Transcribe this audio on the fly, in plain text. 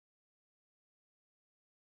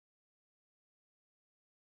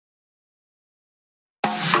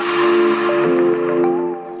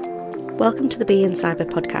Welcome to the Be in Cyber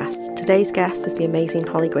podcast. Today's guest is the amazing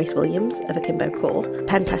Holly Grace Williams of Akimbo Core,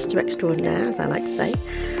 pen tester extraordinaire, as I like to say.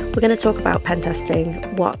 We're going to talk about pen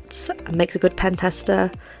testing, what makes a good pen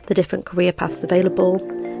tester, the different career paths available,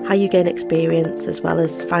 how you gain experience, as well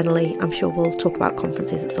as, finally, I'm sure we'll talk about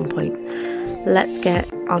conferences at some point. Let's get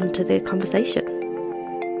on to the conversation.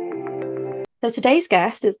 So today's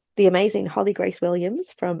guest is the amazing Holly Grace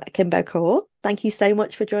Williams from Akimbo Core. Thank you so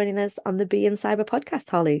much for joining us on the Be in Cyber podcast,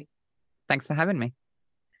 Holly. Thanks for having me.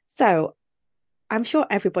 So I'm sure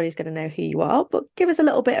everybody's going to know who you are, but give us a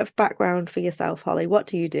little bit of background for yourself, Holly. What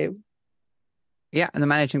do you do? Yeah, I'm the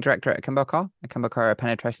managing director at Akimbo Core. Akimbo Core are a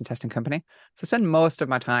penetration testing company. So I spend most of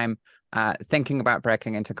my time thinking about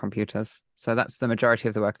breaking into computers. So that's the majority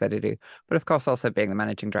of the work that I do. But of course, also being the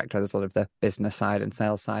managing director, there's a lot of the business side and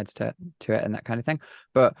sales sides to it and that kind of thing.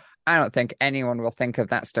 But I don't think anyone will think of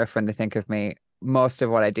that stuff when they think of me. Most of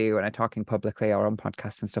what I do when I'm talking publicly or on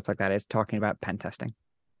podcasts and stuff like that is talking about pen testing.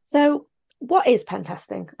 So what is pen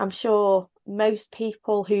testing? I'm sure most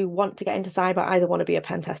people who want to get into cyber either want to be a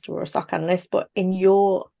pen tester or a SOC analyst, but in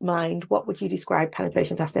your mind, what would you describe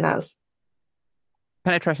penetration testing as?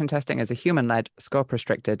 Penetration testing is a human-led,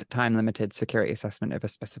 scope-restricted, time-limited security assessment of a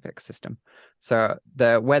specific system. So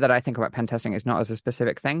the way that I think about pen testing is not as a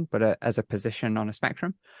specific thing, but as a position on a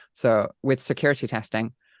spectrum. So with security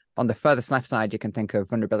testing, on the furthest left side, you can think of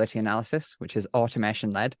vulnerability analysis, which is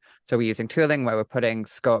automation-led. So we're using tooling where we're putting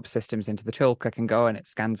scope systems into the tool, click and go, and it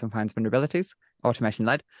scans and finds vulnerabilities,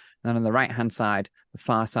 automation-led. And then on the right-hand side, the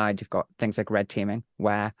far side, you've got things like red teaming,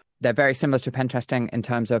 where they're very similar to pen testing in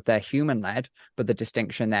terms of they're human-led, but the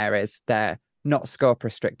distinction there is they're not scope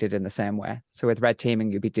restricted in the same way. So with red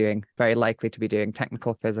teaming, you'd be very likely to be doing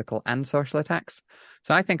technical, physical, and social attacks.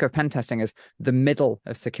 So I think of pen testing as the middle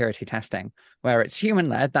of security testing, where it's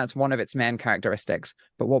human-led, that's one of its main characteristics.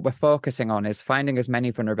 But what we're focusing on is finding as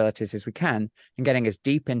many vulnerabilities as we can and getting as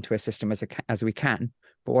deep into a system as we can.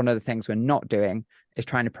 But one of the things we're not doing is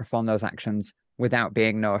trying to perform those actions without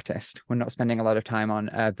being noticed. We're not spending a lot of time on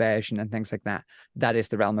evasion and things like that. That is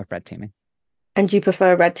the realm of red teaming. And do you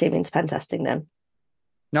prefer red teaming to pen testing then?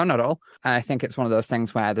 No, not at all. I think it's one of those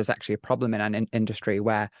things where there's actually a problem in an industry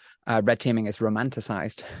where red teaming is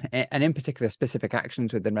romanticized, and in particular, specific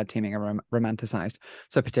actions within red teaming are romanticized.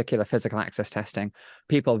 So particular physical access testing,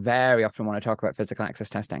 people very often want to talk about physical access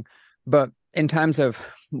testing. But in terms of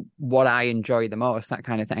what I enjoy the most, that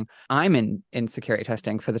kind of thing, I'm in security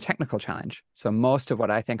testing for the technical challenge. So most of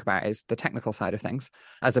what I think about is the technical side of things,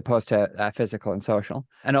 as opposed to physical and social.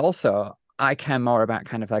 And also, I care more about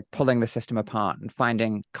kind of like pulling the system apart and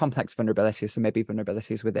finding complex vulnerabilities, so maybe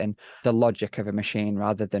vulnerabilities within the logic of a machine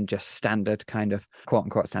rather than just standard kind of quote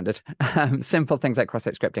unquote standard, simple things like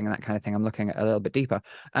cross-site scripting and that kind of thing. I'm looking at a little bit deeper.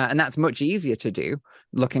 And that's much easier to do,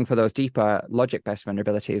 looking for those deeper logic-based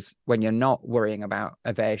vulnerabilities when you're not worrying about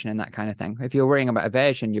evasion and that kind of thing. If you're worrying about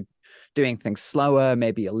evasion, you're doing things slower,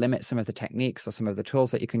 maybe you'll limit some of the techniques or some of the tools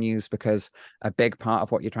that you can use, because a big part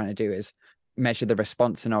of what you're trying to do is measure the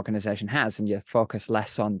response an organization has, and you focus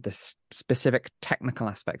less on the specific technical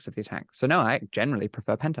aspects of the attack. So no, I generally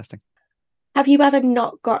prefer pen testing. Have you ever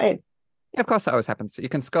not got in? Yeah, of course, that always happens. You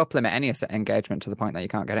can scope limit any engagement to the point that you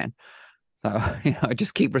can't get in. So,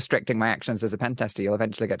 just keep restricting my actions as a pen tester. You'll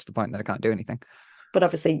eventually get to the point that I can't do anything. But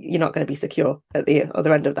obviously, you're not going to be secure at the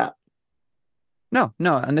other end of that. No.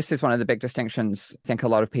 And this is one of the big distinctions. I think a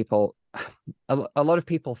lot of people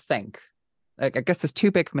think, I guess there's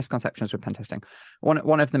two big misconceptions with pen testing.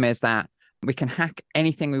 One of them is that we can hack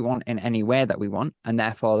anything we want in any way that we want, and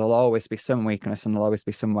therefore there'll always be some weakness and there'll always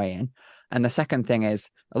be some way in. And the second thing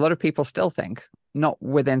is, a lot of people still think, not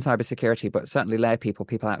within cybersecurity, but certainly lay people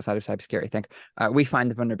outside of cybersecurity think, we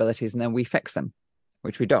find the vulnerabilities and then we fix them,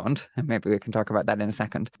 which we don't. And maybe we can talk about that in a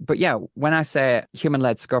second. But yeah, when I say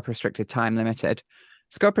human-led, scope-restricted, time-limited,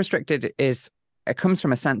 scope-restricted it comes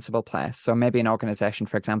from a sensible place. So maybe an organization,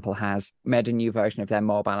 for example, has made a new version of their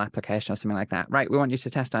mobile application or something like that. Right, we want you to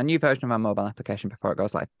test our new version of our mobile application before it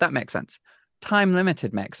goes live. That makes sense. Time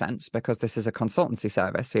limited makes sense because this is a consultancy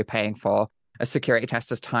service. So you're paying for a security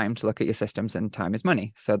tester's time to look at your systems, and time is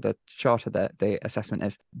money. So the shorter the assessment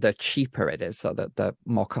is, the cheaper it is, so that the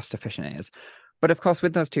more cost efficient it is. But of course,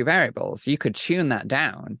 with those two variables, you could tune that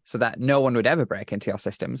down so that no one would ever break into your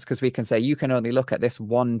systems, because we can say you can only look at this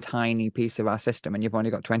one tiny piece of our system and you've only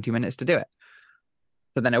got 20 minutes to do it.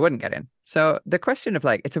 So then I wouldn't get in. So the question of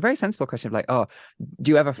it's a very sensible question of oh, do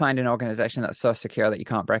you ever find an organization that's so secure that you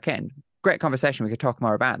can't break in? great conversation. We could talk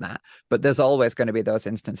more about that. But there's always going to be those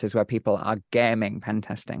instances where people are gaming pen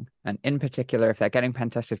testing. And in particular, if they're getting pen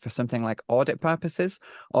tested for something like audit purposes,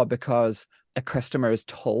 or because a customer has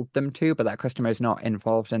told them to, but that customer is not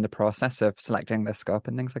involved in the process of selecting the scope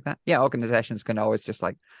and things like that. Yeah, organizations can always just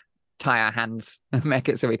like tie our hands and make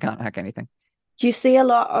it so we can't hack anything. Do you see a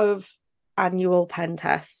lot of annual pen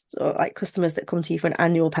tests, or like customers that come to you for an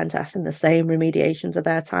annual pen test and the same remediations are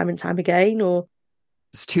there time and time again? Or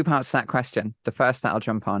there's two parts to that question. The first that I'll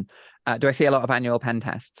jump on. Do I see a lot of annual pen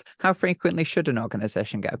tests? How frequently should an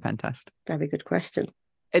organization get a pen test? Very good question.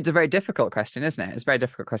 It's a very difficult question, isn't it? It's a very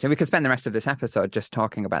difficult question. We could spend the rest of this episode just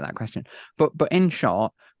talking about that question. But in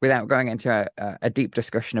short, without going into a deep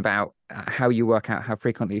discussion about how you work out how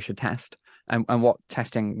frequently you should test and what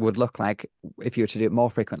testing would look like if you were to do it more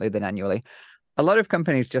frequently than annually, a lot of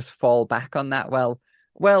companies just fall back on that. Well,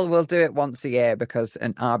 we'll do it once a year because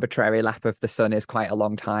an arbitrary lap of the sun is quite a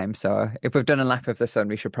long time. So if we've done a lap of the sun,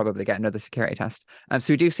 we should probably get another security test.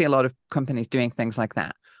 So we do see a lot of companies doing things like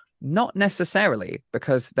that. Not necessarily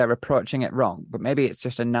because they're approaching it wrong, but maybe it's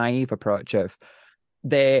just a naive approach of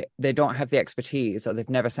they don't have the expertise, or they've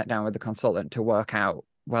never sat down with the consultant to work out,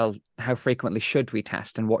 well, how frequently should we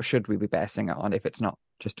test and what should we be basing it on if it's not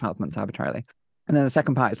just 12 months arbitrarily. And then the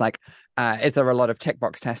second part is like, is there a lot of tick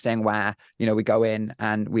box testing where, we go in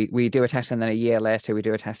and we do a test and then a year later we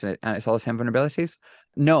do a test and it's all the same vulnerabilities?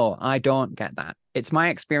 No, I don't get that. It's my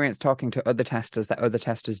experience talking to other testers that other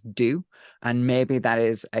testers do. And maybe that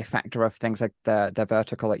is a factor of things like the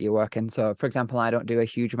vertical that you work in. So, for example, I don't do a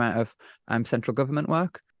huge amount of central government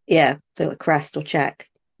work. Yeah, so like CREST or check.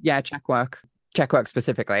 Yeah, check work. Check work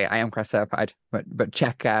specifically. I am CREST certified, but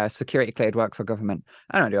check security cleared work for government.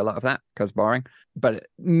 I don't do a lot of that because boring. But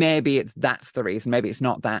maybe that's the reason. Maybe it's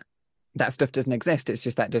not that stuff doesn't exist. It's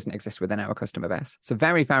just that doesn't exist within our customer base. So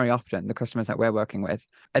very, very often the customers that we're working with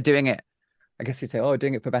are doing it. I guess you'd say,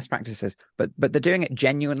 doing it for best practices, but they're doing it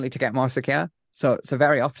genuinely to get more secure. So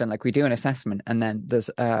very often, like, we do an assessment and then there's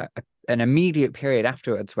an immediate period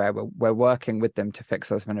afterwards where we're working with them to fix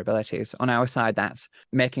those vulnerabilities. On our side, that's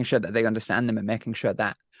making sure that they understand them and making sure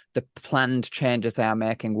that the planned changes they are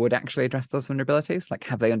making would actually address those vulnerabilities. Like,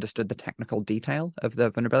 have they understood the technical detail of the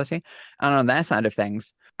vulnerability? And on their side of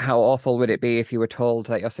things, how awful would it be if you were told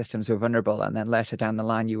that your systems were vulnerable and then later down the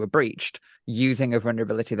line you were breached using a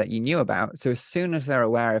vulnerability that you knew about? So as soon as they're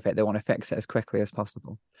aware of it, they want to fix it as quickly as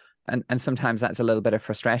possible. And sometimes that's a little bit of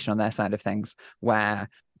frustration on their side of things, where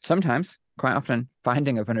sometimes, quite often,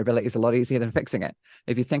 finding a vulnerability is a lot easier than fixing it.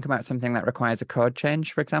 If you think about something that requires a code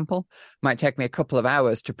change, for example, it might take me a couple of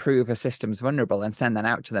hours to prove a system's vulnerable and send that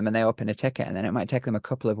out to them and they open a ticket. And then it might take them a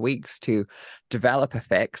couple of weeks to develop a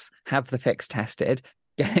fix, have the fix tested,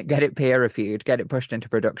 get it peer reviewed, get it pushed into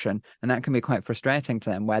production. And that can be quite frustrating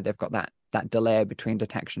to them, where they've got that delay between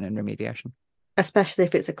detection and remediation. Especially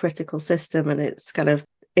if it's a critical system and it's kind of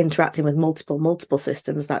interacting with multiple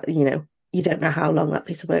systems that, you don't know how long that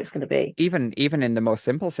piece of work is going to be. Even in the most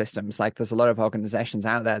simple systems, like, there's a lot of organizations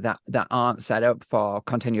out there that aren't set up for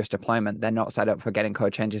continuous deployment. They're not set up for getting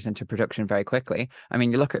code changes into production very quickly. I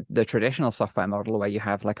mean, you look at the traditional software model where you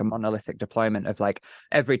have like a monolithic deployment of like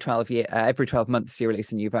every 12 months you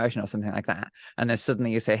release a new version or something like that. And then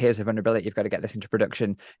suddenly you say, here's a vulnerability, you've got to get this into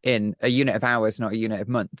production in a unit of hours, not a unit of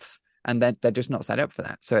months. And they're just not set up for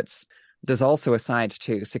that. So there's also a side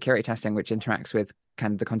to security testing which interacts with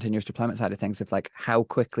kind of the continuous deployment side of things, of like, how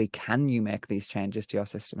quickly can you make these changes to your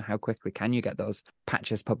system? How quickly can you get those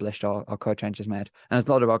patches published or code changes made? And as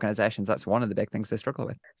a lot of organizations, that's one of the big things they struggle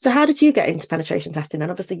with. So how did you get into penetration testing then?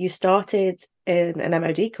 Obviously, you started in an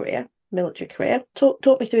MOD career, military career.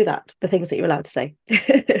 Talk me through that, the things that you're allowed to say.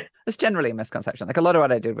 It's generally a misconception. Like, a lot of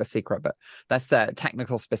what I did was secret, but that's the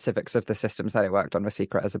technical specifics of the systems that I worked on was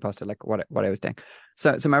secret, as opposed to like what I was doing.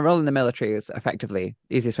 So my role in the military is effectively,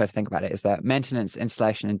 easiest way to think about it is the maintenance,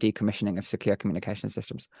 installation and decommissioning of secure communication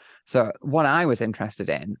systems. So what I was interested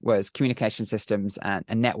in was communication systems and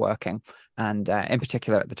networking, and in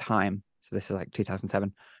particular at the time, so this is like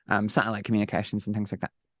 2007, satellite communications and things like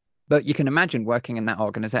that. But you can imagine working in that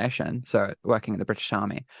organization, so working in the British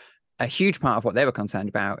Army, a huge part of what they were concerned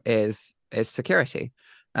about is security,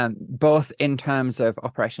 both in terms of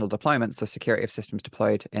operational deployment, so security of systems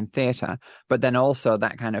deployed in theatre, but then also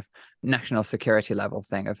that kind of national security level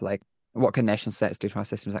thing of like, what can nation states do to our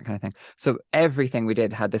systems, that kind of thing. So everything we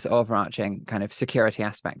did had this overarching kind of security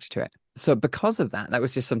aspect to it. So because of that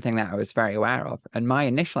was just something that I was very aware of. And my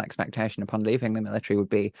initial expectation upon leaving the military would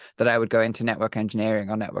be that I would go into network engineering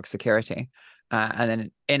or network security. And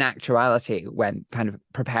then in actuality, when kind of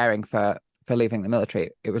preparing for leaving the military,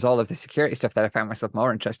 it was all of the security stuff that I found myself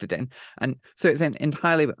more interested in. And so it's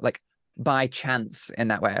entirely like, by chance in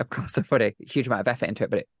that way. Of course, I put a huge amount of effort into it,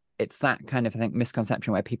 but it's that kind of, I think,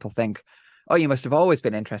 misconception where people think, oh, you must have always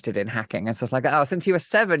been interested in hacking and stuff like that. Oh, since you were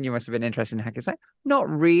 7, you must have been interested in hacking. It's like, not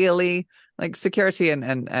really. Like security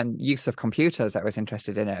and use of computers, I was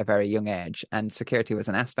interested in at a very young age, and security was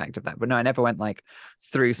an aspect of that. But no, I never went like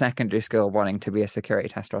through secondary school wanting to be a security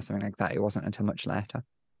tester or something like that. It wasn't until much later.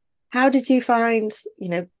 How did you find,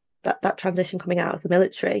 that transition coming out of the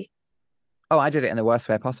military? Oh, I did it in the worst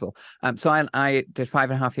way possible. So I did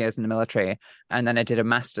 5.5 years in the military, and then I did a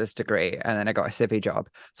master's degree, and then I got a civvy job.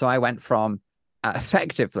 So I went from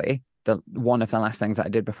effectively one of the last things that I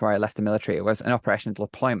did before I left the military was an operational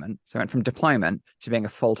deployment. So I went from deployment to being a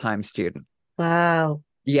full-time student. Wow.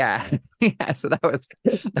 Yeah, yeah. So that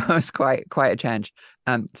was quite a change.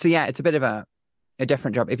 So yeah, it's a bit of a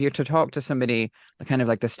different job. If you're to talk to somebody, kind of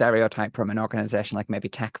like the stereotype from an organization like maybe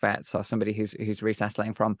Tech Vets, or somebody who's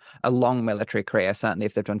resettling from a long military career, certainly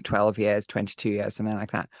if they've done 12 years, 22 years, something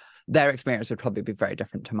like that, their experience would probably be very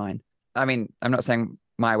different to mine. I mean, I'm not saying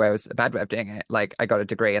my way was a bad way of doing it. Like, I got a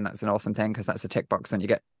degree, and that's an awesome thing because that's a tick box when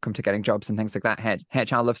you come to getting jobs and things like that.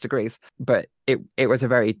 HR loves degrees, but it was a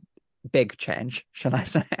very big change, shall I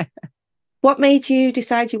say. What made you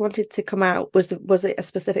decide you wanted to come out? Was it a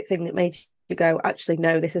specific thing that made you go, actually,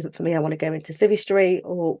 no, this isn't for me, I want to go into civistry,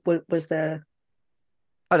 or was there?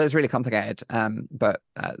 Oh, it was really complicated.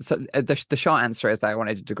 So the short answer is that I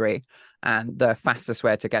wanted a degree, and the fastest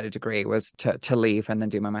way to get a degree was to leave and then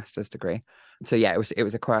do my master's degree. So yeah, it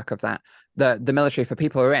was a quirk of that. The military, for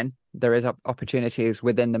people who are in, there is opportunities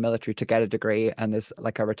within the military to get a degree, and there's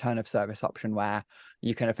like a return of service option where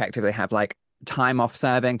you can effectively have like time off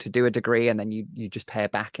serving to do a degree, and then you just pay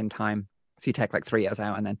it back in time. So you take like 3 years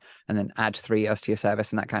out and then add 3 years to your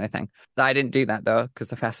service and that kind of thing. I didn't do that though, because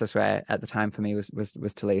the fastest way at the time for me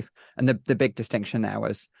was to leave. And the big distinction there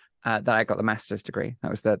was that I got the master's degree. That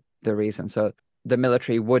was the reason. So the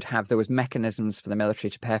military there was mechanisms for the military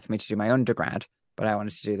to pay for me to do my undergrad, but I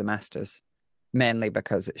wanted to do the master's mainly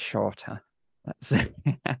because it's shorter. Let's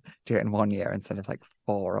do it in 1 year instead of like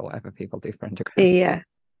 4 or whatever people do for undergrad. Yeah.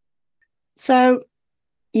 So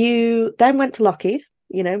you then went to Lockheed,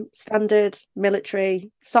 standard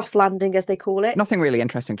military soft landing, as they call it. Nothing really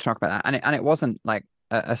interesting to talk about that. And it wasn't like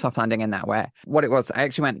a soft landing in that way. What it was, I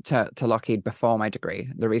actually went to Lockheed before my degree.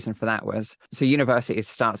 The reason for that was, so university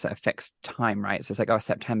starts at a fixed time, right? So it's like,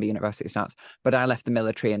 September university starts. But I left the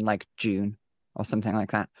military in like June or something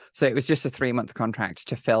like that. So it was just a 3-month contract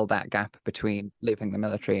to fill that gap between leaving the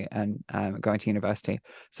military and going to university.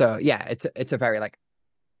 So yeah, it's a very like,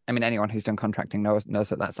 I mean, anyone who's done contracting knows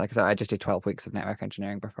what that's like. So I just did 12 weeks of network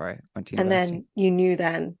engineering before I went to university. And then you knew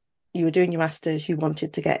then you were doing your master's, you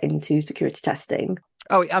wanted to get into security testing.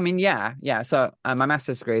 Oh, I mean, yeah. So my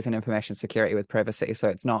master's degree is in information security with privacy. So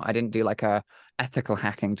it's not, I didn't do like a ethical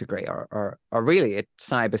hacking degree or really a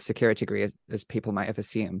cyber security degree as people might have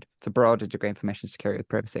assumed. It's a broader degree, information security with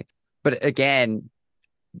privacy. But again,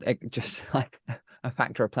 just like a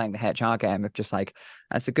factor of playing the HR game of just like,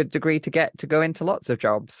 that's a good degree to get to go into lots of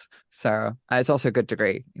jobs. So it's also a good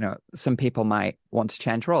degree. Some people might want to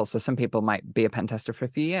change roles. So some people might be a pen tester for a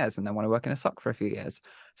few years and then want to work in a SOC for a few years.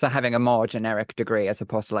 So having a more generic degree as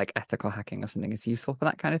opposed to like ethical hacking or something is useful for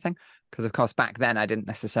that kind of thing. Because of course, back then I didn't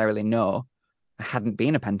necessarily know. I hadn't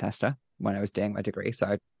been a pen tester when I was doing my degree.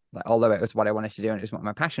 So although it was what I wanted to do and it was what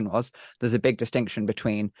my passion was, there's a big distinction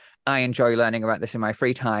between I enjoy learning about this in my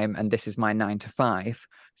free time and this is my 9 to 5.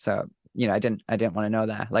 So, I didn't want to know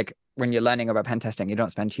that. Like when you're learning about pen testing, you don't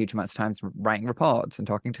spend huge amounts of time writing reports and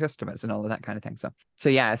talking to customers and all of that kind of thing. So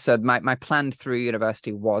yeah, so my plan through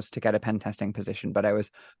university was to get a pen testing position, but I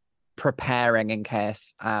was preparing in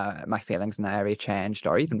case my feelings in that area changed,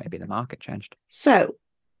 or even maybe the market changed. So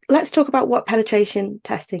let's talk about what penetration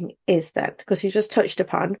testing is then, because you just touched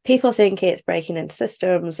upon, people think it's breaking into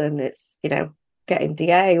systems and it's, getting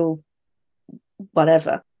DA or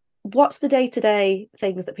whatever. What's the day-to-day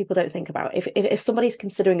things that people don't think about? If somebody's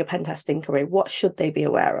considering a pen testing career, what should they be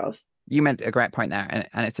aware of? You meant a great point there,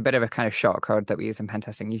 and it's a bit of a kind of short code that we use in pen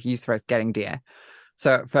testing. You use the phrase getting DA.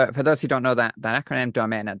 So for those who don't know that acronym,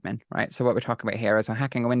 domain admin, right? So what we're talking about here is we're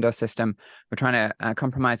hacking a Windows system. We're trying to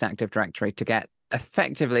compromise Active Directory to get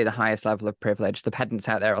effectively the highest level of privilege. The pedants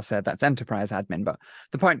out there will say that's enterprise admin, but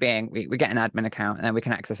the point being we get an admin account and then we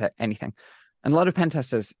can access anything. And a lot of pen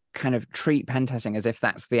testers kind of treat pen testing as if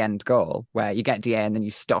that's the end goal, where you get DA and then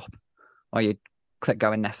you stop, or you click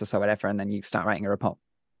go in Nessus or whatever, and then you start writing a report.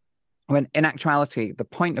 When in actuality, the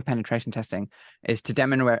point of penetration testing is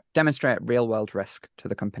to demonstrate real world risk to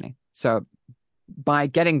the company. So by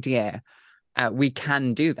getting DA, we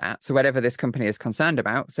can do that. So whatever this company is concerned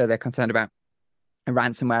about, so they're concerned about a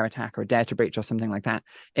ransomware attack or a data breach or something like that.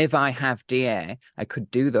 If I have DA, I could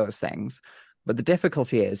do those things. But the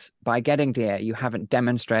difficulty is by getting DA, you haven't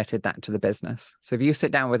demonstrated that to the business. So if you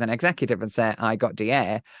sit down with an executive and say, I got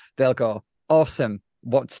DA, they'll go, awesome.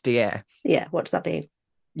 What's DA? Yeah. What does that mean?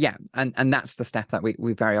 Yeah. And that's the step that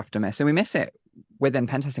we very often miss. And we miss it within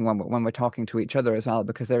pen testing when we're talking to each other as well,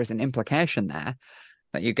 because there is an implication there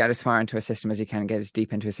that you get as far into a system as you can, get as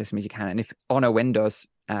deep into a system as you can. And if on a Windows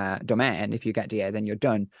domain, if you get DA, then you're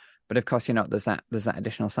done. But of course, there's that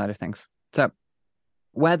additional side of things. So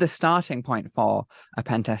where the starting point for a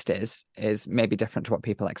pen test is maybe different to what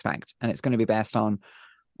people expect. And it's going to be based on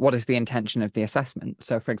what is the intention of the assessment.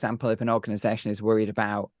 So for example, if an organization is worried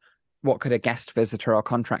about what could a guest visitor or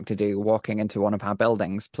contractor do walking into one of our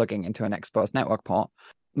buildings, plugging into an exposed network port,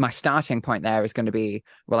 my starting point there is going to be,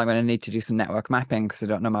 well, I'm going to need to do some network mapping because I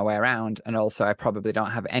don't know my way around. And also I probably don't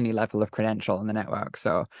have any level of credential in the network.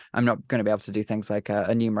 So I'm not going to be able to do things like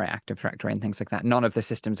enumerate Active Directory and things like that. None of the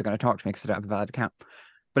systems are going to talk to me because I don't have a valid account.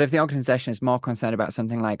 But if the organization is more concerned about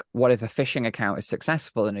something like, what if a phishing account is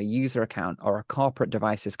successful and a user account or a corporate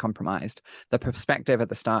device is compromised, the perspective at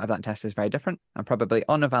the start of that test is very different. I'm probably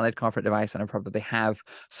on a valid corporate device and I probably have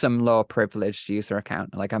some low privileged user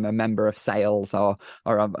account, like I'm a member of sales or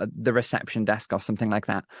the reception desk or something like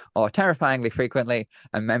that, or terrifyingly frequently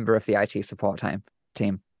a member of the IT support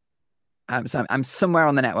team. So I'm somewhere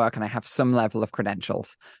on the network and I have some level of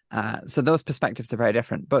credentials. So those perspectives are very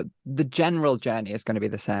different, but the general journey is going to be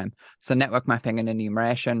the same. So network mapping and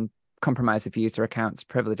enumeration, compromise of user accounts,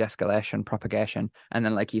 privilege escalation, propagation, and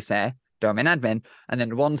then, like you say, domain admin. And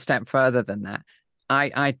then one step further than that,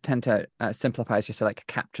 I tend to simplify as just to like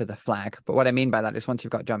capture the flag. But what I mean by that is once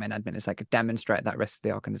you've got domain admin, it's like demonstrate that risk to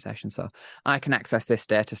the organization. So I can access this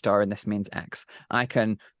data store and this means X. I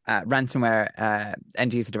can ransomware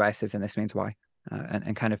end user devices and this means Y.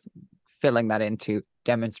 And kind of filling that in to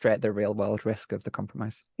demonstrate the real world risk of the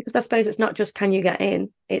compromise. Because I suppose it's not just can you get in,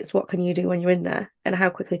 it's what can you do when you're in there and how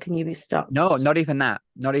quickly can you be stopped? No, not even that.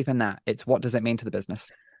 Not even that. It's what does it mean to the business?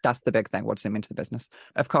 That's the big thing. What does it mean to the business?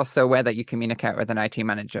 Of course, the way that you communicate with an IT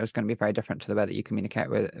manager is going to be very different to the way that you communicate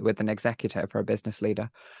with an executive or a business leader.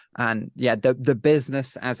 And yeah, the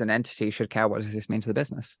business as an entity should care, what does this mean to the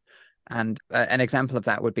business? And an example of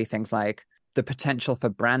that would be things like the potential for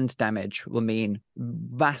brand damage will mean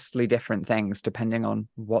vastly different things depending on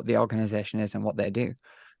what the organization is and what they do.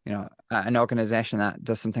 An organization that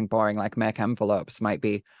does something boring like make envelopes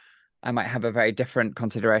I might have a very different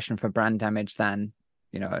consideration for brand damage than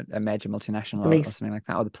a major multinational or something like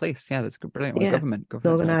that, or the police. Yeah, that's brilliant. Or government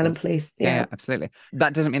Northern Ireland Police. Yeah, absolutely.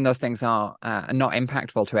 That doesn't mean those things are not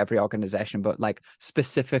impactful to every organization, but like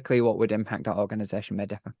specifically what would impact that organization may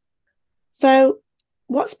differ. So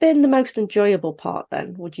what's been the most enjoyable part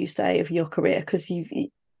then, would you say, of your career? Because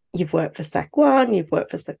you've worked for SecOne, you've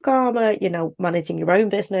worked for Secama, managing your own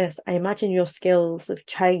business. I imagine your skills have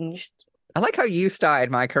changed. I like how you started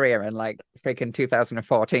my career in like freaking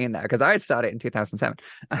 2014 there, because I had started in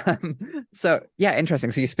 2007. So yeah,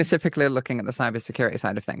 interesting. So you're specifically looking at the cybersecurity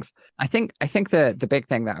side of things. I think the big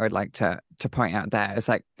thing that I would like to point out there is,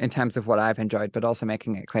 like, in terms of what I've enjoyed, but also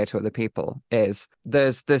making it clear to other people, is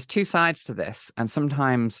there's two sides to this, and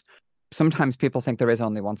sometimes people think there is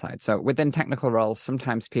only one side. So within technical roles,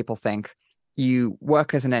 sometimes people think you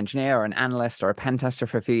work as an engineer or an analyst or a pen tester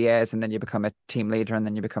for a few years, and then you become a team leader, and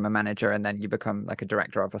then you become a manager, and then you become like a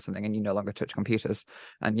director of or something, and you no longer touch computers.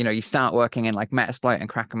 And, you start working in like Metasploit and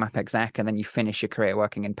Cracker Map exec, and then you finish your career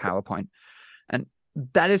working in PowerPoint. And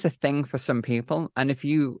that is a thing for some people. And if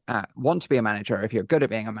you want to be a manager, if you're good at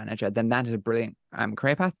being a manager, then that is a brilliant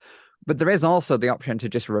career path. But there is also the option to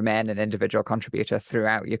just remain an individual contributor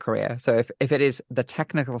throughout your career. So if it is the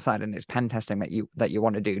technical side and it's pen testing that you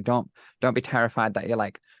want to do, don't be terrified that you're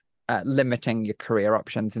like limiting your career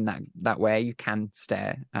options in that way. You can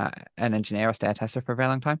stay an engineer or stay a tester for a very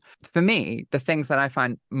long time. For me, the things that I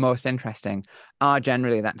find most interesting are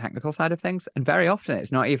generally that technical side of things. And very often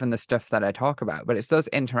it's not even the stuff that I talk about, but it's those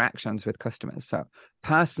interactions with customers. So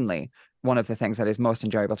personally, one of the things that is most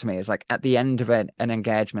enjoyable to me is like at the end of an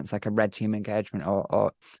engagement, it's like a red team engagement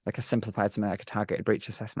or like a simplified something like a targeted breach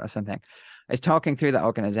assessment or something. It's talking through that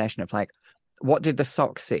organization of like, what did the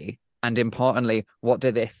SOC see? And importantly, what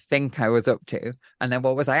did they think I was up to? And then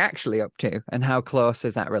what was I actually up to? And how close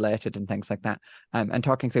is that related and things like that? And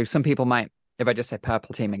talking through, some people might, if I just say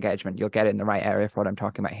purple team engagement, you'll get in the right area for what I'm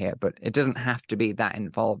talking about here, but it doesn't have to be that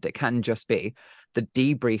involved. It can just be the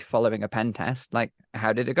debrief following a pen test. Like,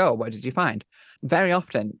 how did it go? What did you find? Very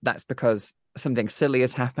often that's because something silly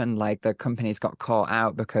has happened, like the company's got caught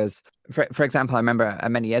out because, for example, I remember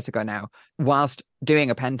many years ago now, whilst doing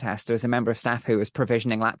a pen test, there was a member of staff who was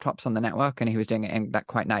provisioning laptops on the network, and he was doing it in that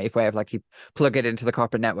quite naive way of like, he plug it into the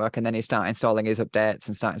corporate network and then he start installing his updates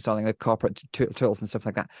and start installing the corporate tools and stuff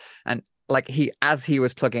like that. And like as he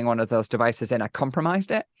was plugging one of those devices in, I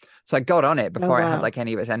compromised it. So I got on it before it had like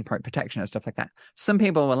any of its endpoint protection and stuff like that. Some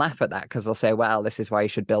people will laugh at that because they'll say, well, this is why you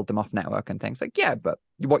should build them off network and things. Like, yeah, but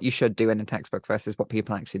what you should do in a textbook versus what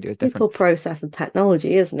people actually do is different. People, process and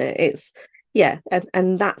technology, isn't it? It's, yeah.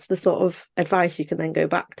 And that's the sort of advice you can then go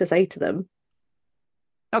back to say to them.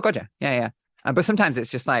 Oh, gotcha. Yeah. But sometimes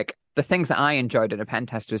it's just like the things that I enjoyed in a pen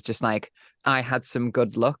test was just like I had some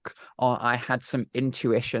good luck, or I had some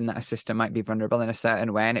intuition that a system might be vulnerable in a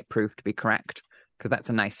certain way and it proved to be correct. Because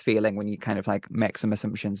that's a nice feeling when you kind of like make some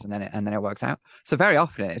assumptions and then it works out. So very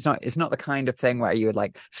often it's not the kind of thing where you would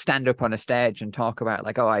like stand up on a stage and talk about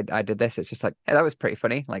like, oh, I did this. It's just like, hey, that was pretty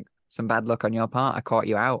funny. Like some bad luck on your part. I caught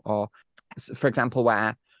you out. Or for example,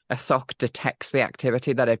 where a SOC detects the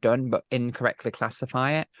activity that I've done, but incorrectly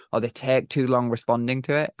classify it, or they take too long responding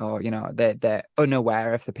to it, or, you know, they're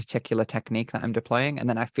unaware of the particular technique that I'm deploying. And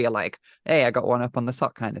then I feel like, hey, I got one up on the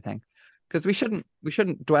SOC kind of thing. Because we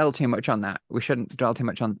shouldn't dwell too much on that. We shouldn't dwell too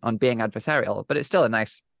much on being adversarial, but it's still a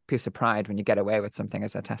nice piece of pride when you get away with something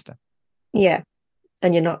as a tester. Yeah.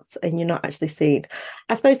 And you're not actually seen.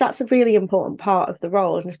 I suppose that's a really important part of the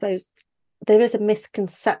role. And I suppose there is a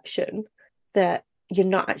misconception that you're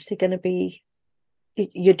not actually going to be,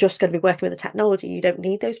 you're just going to be working with the technology. You don't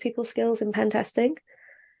need those people skills in pen testing.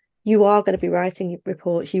 You are going to be writing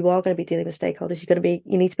reports. You are going to be dealing with stakeholders.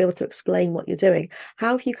 You need to be able to explain what you're doing.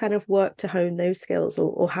 How have you kind of worked to hone those skills,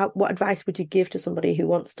 or what advice would you give to somebody who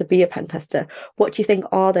wants to be a pen tester? What do you think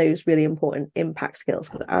are those really important impact skills?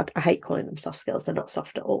 Because I hate calling them soft skills. They're not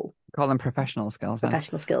soft at all. Call them professional skills.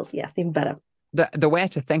 Professional skills, yes, even better. The way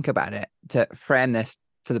to think about it, to frame this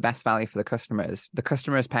for the best value for the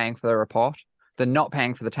customer is paying for the report. They're not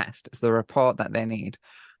paying for the test. It's the report that they need.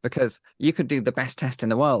 Because you could do the best test in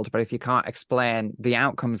the world, but if you can't explain the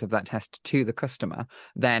outcomes of that test to the customer,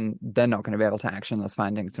 then they're not going to be able to action those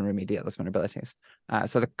findings and remediate those vulnerabilities.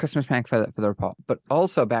 So the customer's paying for the report. But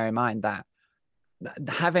also bear in mind that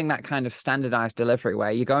having that kind of standardized delivery where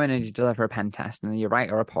you go in and you deliver a pen test and then you write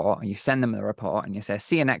a report and you send them the report and you say,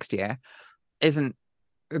 see you next year, isn't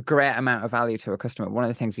a great amount of value to a customer. One of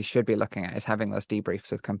the things you should be looking at is having those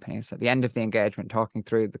debriefs with companies at the end of the engagement, talking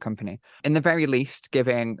through the company, in the very least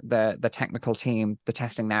giving the technical team the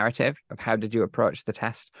testing narrative of how did you approach the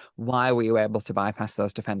test, why were you able to bypass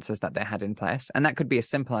those defenses that they had in place. And that could be as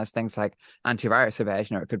simple as things like antivirus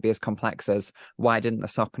evasion, or it could be as complex as why didn't the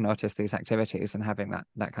SOC notice these activities, and having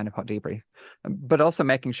that kind of hot debrief. But also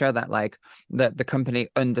making sure that like the company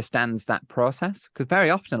understands that process, because very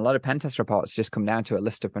often a lot of pen test reports just come down to a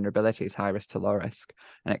list of vulnerabilities, high risk to low risk.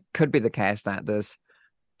 And it could be the case that there's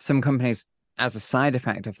some companies, as a side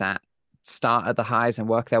effect of that, start at the highs and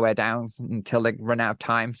work their way down until they run out of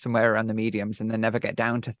time somewhere around the mediums, and they never get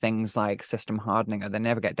down to things like system hardening, or they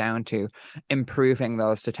never get down to improving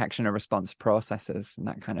those detection and response processes and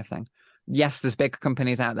that kind of thing. Yes, there's big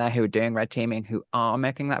companies out there who are doing red teaming who are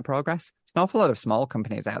making that progress. There's an awful lot of small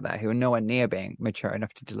companies out there who are nowhere near being mature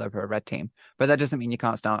enough to deliver a red team. But that doesn't mean you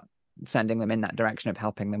can't start sending them in that direction of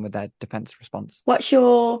helping them with their defense response.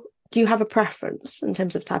 Do you have a preference in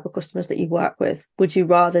terms of type of customers that you work with? Would you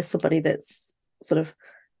rather somebody that's sort of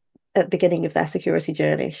at the beginning of their security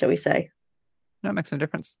journey, shall we say? No, it makes no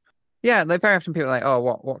difference. Yeah, like very often people are like, oh,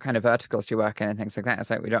 what kind of verticals do you work in and things like that. It's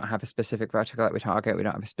like, we don't have a specific vertical that we target. We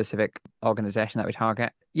don't have a specific organization that we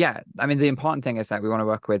target. Yeah, I mean, the important thing is that we want to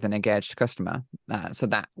work with an engaged customer so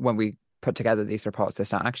that when we put together these reports, they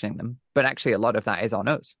start actioning them. But actually, a lot of that is on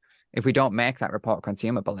us. If we don't make that report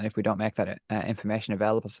consumable, and if we don't make that information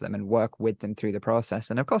available to them and work with them through the process,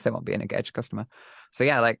 then of course they won't be an engaged customer. So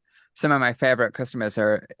yeah, like some of my favorite customers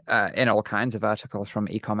are in all kinds of verticals, from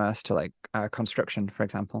e-commerce to like construction, for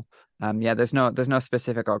example. There's no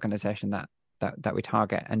specific organization that we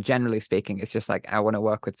target. And generally speaking, it's just like, I want to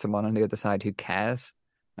work with someone on the other side who cares.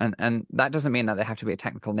 And that doesn't mean that they have to be a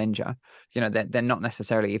technical ninja. You know, they're not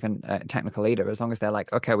necessarily even a technical leader, as long as they're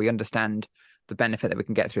like, okay, we understand the benefit that we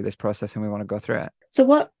can get through this process and we want to go through it.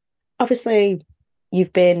 So obviously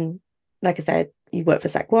you've been, like I said, you work for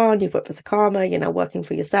SecOne, you've worked for Sakama, you're now working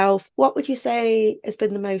for yourself. What would you say has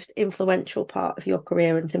been the most influential part of your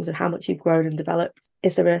career in terms of how much you've grown and developed?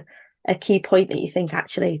 Is there a key point that you think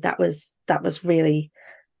actually that was really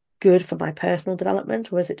good for my personal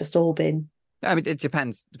development, or has it just all been I mean, it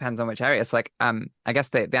depends on which area. It's like, I guess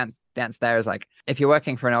the answer there is like, if you're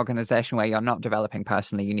working for an organization where you're not developing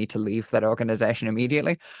personally, you need to leave that organization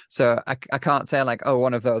immediately. So I can't say like, oh,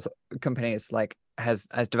 one of those companies like has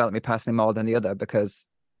developed me personally more than the other, because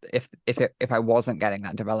if I wasn't getting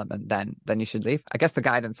that development, then you should leave. I guess the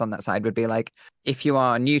guidance on that side would be like, if you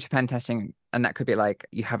are new to pen testing, and that could be like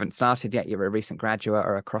you haven't started yet, you're a recent graduate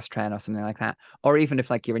or a cross train or something like that, or even if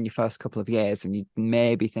like you're in your first couple of years and you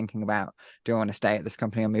may be thinking about, do I want to stay at this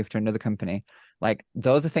company or move to another company? Like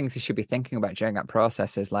those are things you should be thinking about during that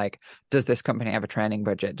process. Is like, does this company have a training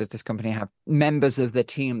budget? Does this company have members of the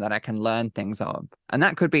team that I can learn things of? And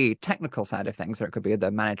that could be technical side of things, or it could be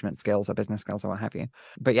the management skills or business skills or what have you.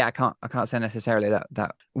 But yeah, I can't say necessarily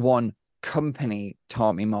that one company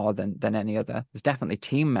taught me more than any other. There's definitely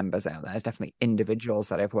team members out there. There's definitely individuals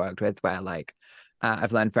that I've worked with where like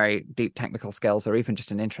I've learned very deep technical skills or even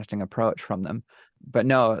just an interesting approach from them. But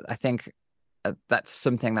no, I think that's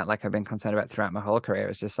something that like I've been concerned about throughout my whole career,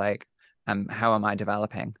 is just like, how am I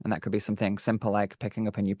developing? And that could be something simple like picking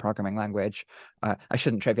up a new programming language. I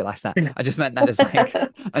shouldn't trivialize that. I just meant that as like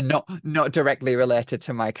a not directly related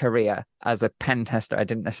to my career as a pen tester. I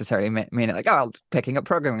didn't necessarily mean it like, oh, picking up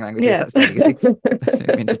programming languages. Yeah. That's not easy. I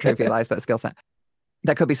didn't mean to trivialize that skill set.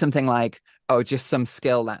 That could be something like, oh, just some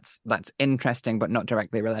skill that's interesting but not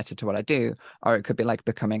directly related to what I do. Or it could be like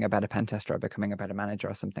becoming a better pen tester or becoming a better manager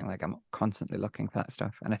or something. Like I'm constantly looking for that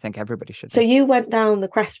stuff. And I think everybody should. So you went down the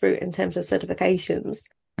CREST route in terms of certifications.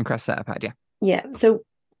 And CREST certified, yeah. Yeah. So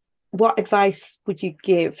what advice would you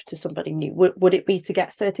give to somebody new? Would it be to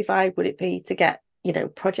get certified? Would it be to get,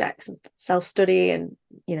 projects and self-study and,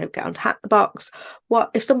 get on Hack the Box? What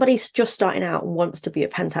if somebody's just starting out and wants to be a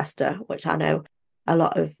pen tester, which I know a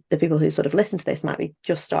lot of the people who sort of listen to this might be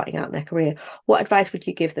just starting out in their career. What advice would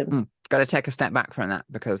you give them? Got to take a step back from that,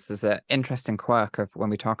 because there's an interesting quirk of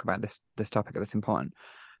when we talk about this topic that's important.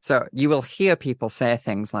 So you will hear people say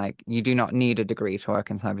things like, you do not need a degree to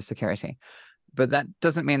work in cybersecurity, but that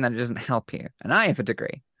doesn't mean that it doesn't help you. And I have a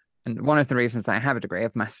degree. And one of the reasons that I have a degree,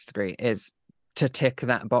 a master's degree, is to tick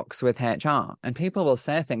that box with HR. And people will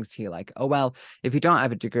say things to you like, oh, well, if you don't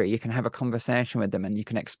have a degree, you can have a conversation with them and you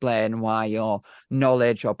can explain why your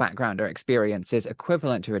knowledge or background or experience is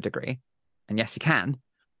equivalent to a degree. And yes, you can,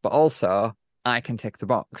 but also I can tick the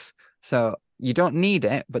box. So you don't need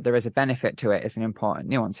it, but there is a benefit to it. It's an important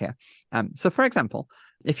nuance here. So for example,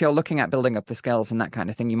 if you're looking at building up the skills and that kind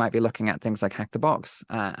of thing, you might be looking at things like Hack the Box,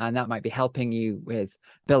 and that might be helping you with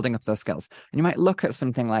building up those skills. And you might look at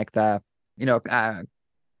something like the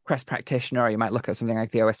CREST practitioner, or you might look at something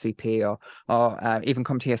like the OSCP or even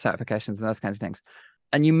CompTIA certifications and those kinds of things.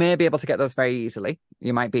 And you may be able to get those very easily.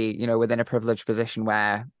 You might be, within a privileged position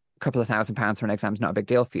where a couple of £1,000 for an exam is not a big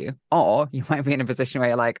deal for you. Or you might be in a position where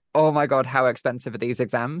you're like, oh my God, how expensive are these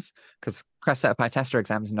exams? Because CREST certified tester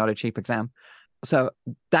exam is not a cheap exam. So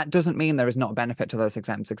that doesn't mean there is not a benefit to those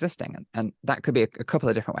exams existing. And that could be a couple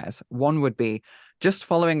of different ways. One would be just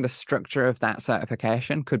following the structure of that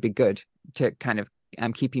certification could be good to kind of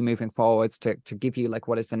keep you moving forwards, to give you like,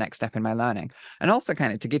 what is the next step in my learning? And also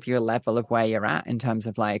kind of to give you a level of where you're at in terms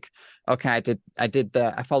of like, okay,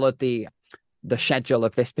 I followed the schedule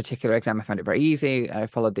of this particular exam. I found it very easy. I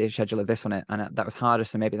followed the schedule of this one and that was harder.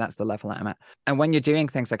 So maybe that's the level that I'm at. And when you're doing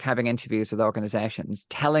things like having interviews with organizations,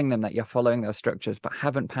 telling them that you're following those structures but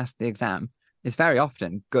haven't passed the exam is very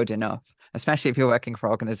often good enough, especially if you're working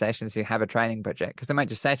for organizations who have a training budget, because they might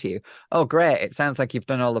just say to you, oh, great, it sounds like you've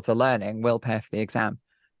done all of the learning, we'll pay for the exam.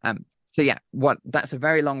 So yeah, that's a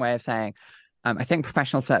very long way of saying, I think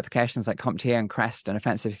professional certifications like CompTIA and CREST and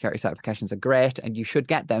offensive security certifications are great, and you should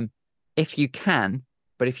get them if you can.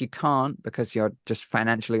 But if you can't, because you're just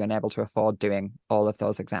financially unable to afford doing all of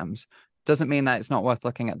those exams, doesn't mean that it's not worth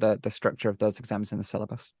looking at the structure of those exams in the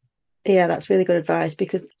syllabus. Yeah, that's really good advice,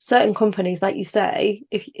 because certain companies, like you say,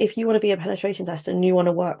 if you want to be a penetration tester and you want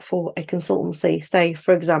to work for a consultancy, say,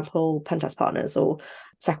 for example, Pentest Partners or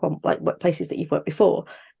SecOne, like places that you've worked before,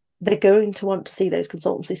 they're going to want to see those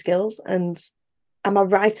consultancy skills. And am I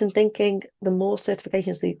right in thinking the more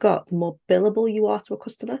certifications that you've got, the more billable you are to a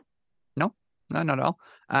customer? No, not at all.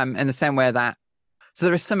 In the same way that, so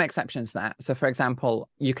there are some exceptions to that. So for example,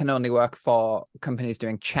 you can only work for companies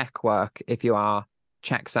doing check work if you are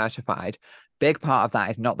check certified. Big part of that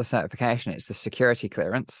is not the certification, it's the security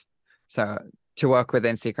clearance. So to work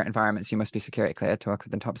within secret environments, you must be security cleared. To work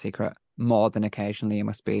within top secret, more than occasionally, you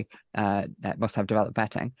must have developed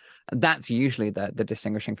vetting. That's usually the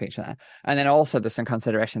distinguishing feature there. And then also there's some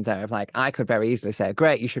considerations there of like, I could very easily say,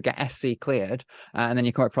 great, you should get SC cleared, and then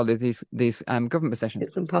you can work for all of these government positions.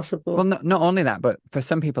 It's impossible. Well, not only that, but for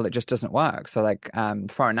some people it just doesn't work. So like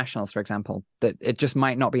foreign nationals, for example, that it just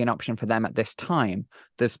might not be an option for them at this time.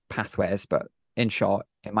 There's pathways, but in short,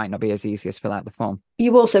 it might not be as easy as fill out the form.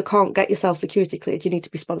 You also can't get yourself security cleared. You need to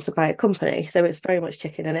be sponsored by a company. So it's very much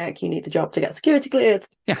chicken and egg. You need the job to get security cleared.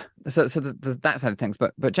 Yeah. So that side of things.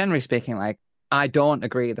 But generally speaking, like, I don't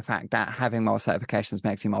agree with the fact that having more certifications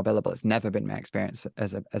makes you more billable. It's never been my experience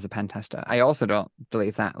as a pen tester. I also don't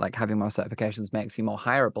believe that like having more certifications makes you more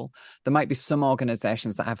hireable. There might be some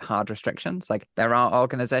organizations that have hard restrictions. Like there are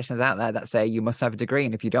organizations out there that say you must have a degree,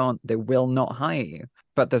 and if you don't, they will not hire you.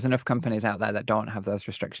 But there's enough companies out there that don't have those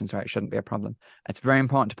restrictions where it shouldn't be a problem. It's very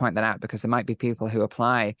important to point that out, because there might be people who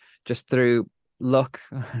apply just through luck,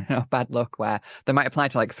 bad luck, where they might apply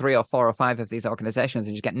to like 3 or 4 or 5 of these organizations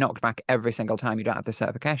and just get knocked back every single time you don't have the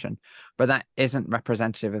certification. But that isn't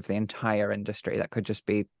representative of the entire industry. That could just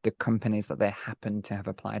be the companies that they happen to have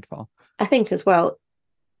applied for. I think as well,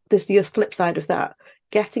 there's the flip side of that.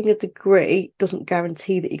 Getting a degree doesn't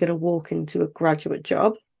guarantee that you're going to walk into a graduate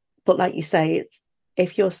job. But like you say, it's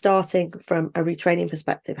if you're starting from a retraining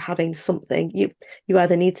perspective, having something, you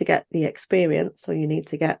either need to get the experience or you need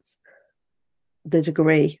to get the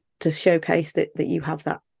degree to showcase that you have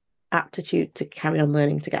that aptitude to carry on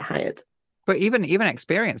learning to get hired. But even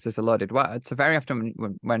experience is a loaded word. So very often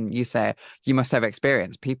when you say you must have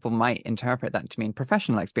experience, people might interpret that to mean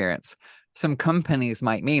professional experience. Some companies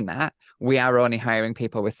might mean that. We are only hiring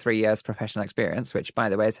people with 3 years professional experience, which, by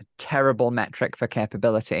the way, is a terrible metric for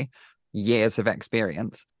capability, years of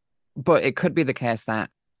experience. But it could be the case that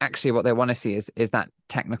actually what they want to see is that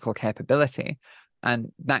technical capability.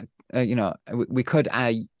 And that, we could,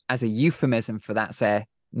 as a euphemism for that, say,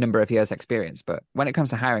 number of years experience. But when it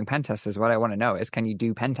comes to hiring pen testers, what I want to know is, can you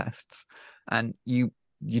do pen tests? And you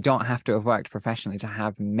don't have to have worked professionally to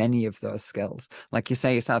have many of those skills. Like you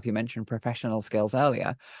say yourself, you mentioned professional skills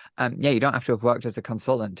earlier. You don't have to have worked as a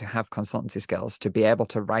consultant to have consultancy skills, to be able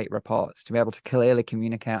to write reports, to be able to clearly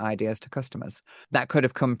communicate ideas to customers. That could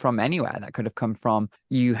have come from anywhere. That could have come from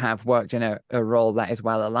you have worked in a role that is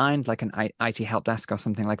well aligned, like an IT help desk or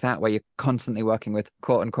something like that, where you're constantly working with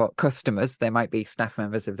quote unquote customers. They might be staff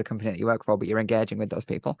members of the company that you work for, but you're engaging with those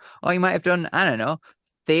people. Or you might have done, I don't know,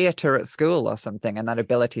 theatre at school or something, and that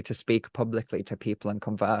ability to speak publicly to people and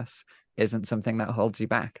converse isn't something that holds you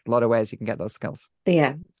back. A lot of ways you can get those skills.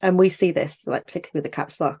 Yeah, and we see this, like particularly with the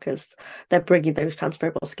caps lock, as they're bringing those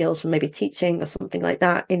transferable skills from maybe teaching or something like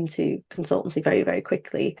that into consultancy very, very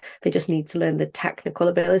quickly. They just need to learn the technical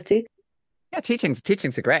ability. Yeah,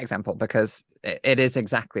 teaching's a great example, because it is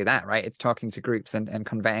exactly that, right? It's talking to groups and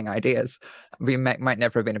conveying ideas. We might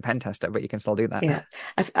never have been a pen tester, but you can still do that. Yeah,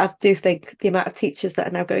 I do think the amount of teachers that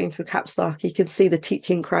are now going through caps lock, you can see the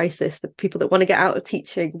teaching crisis, the people that want to get out of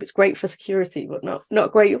teaching. It's great for security, but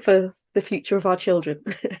not great for the future of our children.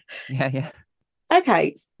 Yeah.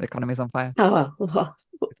 Okay. The economy's on fire. Oh, well,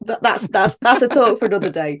 that's a talk for another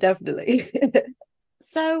day, definitely.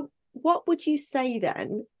 So what would you say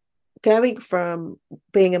then, going from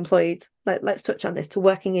being employed, let's touch on this, to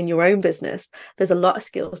working in your own business? There's a lot of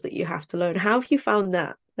skills that you have to learn. How have you found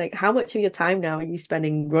that? Like, how much of your time now are you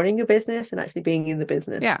spending running your business and actually being in the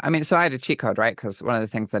business? Yeah, I mean, so I had a cheat code, right? Because one of the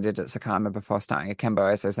things I did at Sakama before starting Akimbo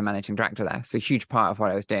is I was a managing director there. So a huge part of what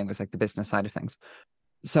I was doing was like the business side of things.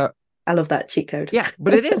 So I love that cheat code. Yeah,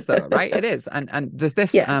 but it is though, right? It is. And there's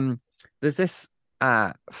this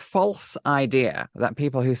false idea that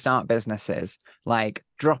people who start businesses like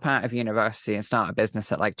drop out of university and start a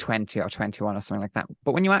business at like 20 or 21 or something like that.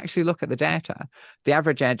 But when you actually look at the data, the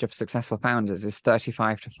average age of successful founders is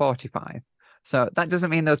 35 to 45. So that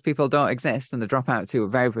doesn't mean those people don't exist, and the dropouts who are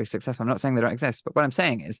very, very successful, I'm not saying they don't exist, but what I'm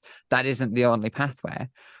saying is that isn't the only pathway.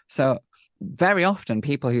 So very often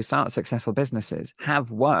people who start successful businesses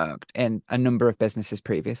have worked in a number of businesses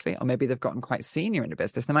previously, or maybe they've gotten quite senior in a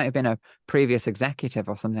business. They might have been a previous executive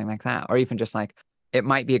or something like that, or even just like, it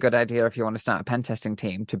might be a good idea if you want to start a pen testing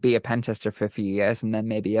team to be a pen tester for a few years, and then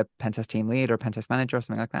maybe a pen test team lead or a pen test manager or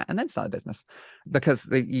something like that, and then start a business, because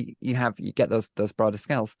you get those broader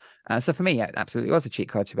skills. So for me, yeah, it absolutely was a cheat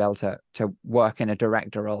code to be able to work in a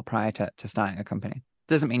director role prior to starting a company.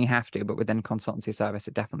 Doesn't mean you have to, but within consultancy service,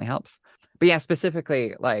 it definitely helps. But yeah,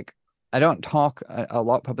 specifically, like, I don't talk a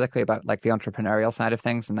lot publicly about like the entrepreneurial side of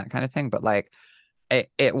things and that kind of thing, but like,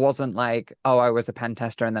 it wasn't like, oh, I was a pen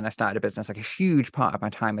tester and then I started a business. Like a huge part of my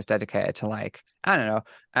time was dedicated to like, I don't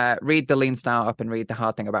know, read the Lean Startup and read The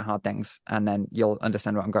Hard Thing About Hard Things, and then you'll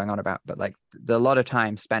understand what I'm going on about. But like a lot of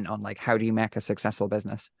time spent on like, how do you make a successful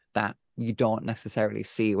business that you don't necessarily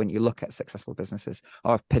see when you look at successful businesses,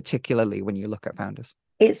 or particularly when you look at founders.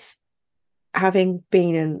 It's having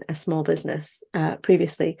been in a small business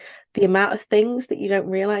previously, the amount of things that you don't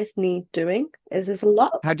realize need doing is there's a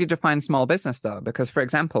lot. How do you define small business though? Because for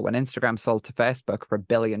example, when Instagram sold to Facebook for $1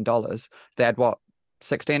 billion, they had what,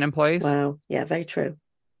 16 employees? Wow. Yeah, very true.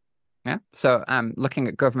 Yeah. So looking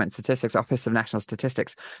at government statistics, Office of National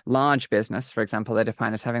Statistics, large business, for example, they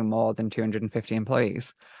define as having more than 250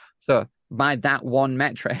 employees. So by that one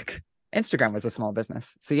metric, Instagram was a small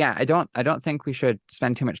business. So yeah, I don't think we should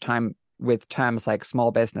spend too much time with terms like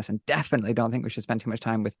small business, and definitely don't think we should spend too much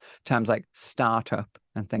time with terms like startup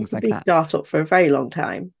and things like that. Startup for a very long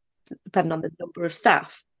time, depending on the number of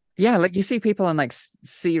staff. Yeah, like you see people in like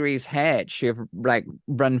Series H who have like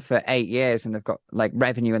run for 8 years and they've got like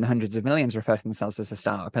revenue in the hundreds of millions, refer to themselves as a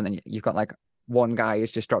startup. And then you've got like one guy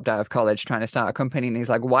who's just dropped out of college trying to start a company, and he's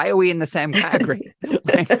like, why are we in the same category?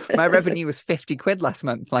 Like, my revenue was 50 quid last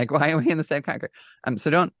month. Like, why are we in the same category?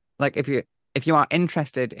 So don't, like, if you are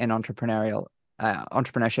interested in entrepreneurship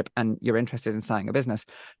and you're interested in starting a business,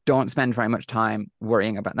 don't spend very much time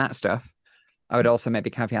worrying about that stuff. I would also maybe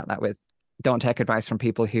caveat that with, don't take advice from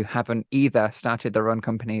people who haven't either started their own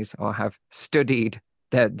companies or have studied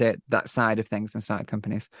that side of things and started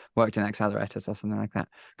companies, worked in accelerators or something like that.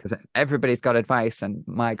 Because everybody's got advice, and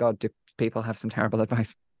my God, do people have some terrible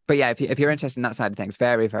advice. But yeah, if you're interested in that side of things,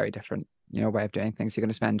 very, very different, way of doing things. You're going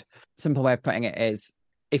to spend, simple way of putting it is,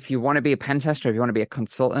 if you want to be a pen tester, if you want to be a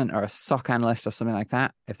consultant or a SOC analyst or something like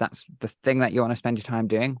that, if that's the thing that you want to spend your time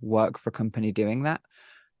doing, work for a company doing that.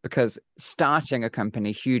 Because starting a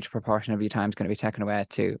company, huge proportion of your time is going to be taken away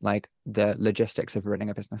to like the logistics of running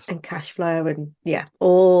a business and cash flow and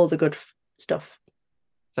all the good stuff.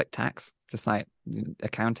 It's like tax, just like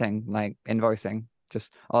accounting, like invoicing,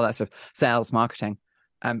 just all that stuff, sales, marketing.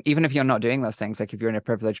 Even if you're not doing those things, like if you're in a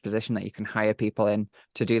privileged position that you can hire people in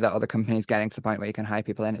to do that, other companies getting to the point where you can hire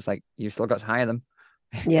people in, it's like you've still got to hire them.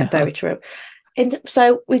 Yeah, very true. And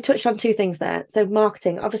so we touched on two things there. So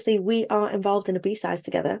marketing, obviously we are involved in a B-Sides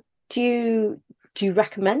together. Do you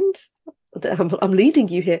recommend, I'm leading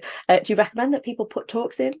you here, do you recommend that people put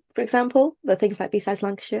talks in, for example, the things like B-Sides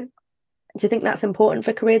Lancashire? Do you think that's important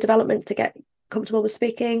for career development to get comfortable with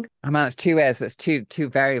speaking? I mean, that's two ways. That's two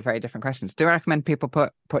very, very different questions. Do I recommend people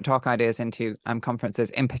put talk ideas into conferences,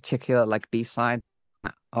 in particular like B-Side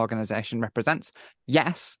organization represents?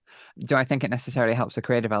 Yes. Do I think it necessarily helps with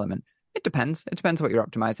career development? It depends. It depends what you're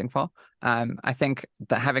optimizing for. I think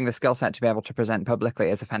that having the skill set to be able to present publicly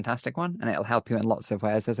is a fantastic one, and it'll help you in lots of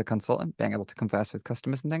ways as a consultant, being able to converse with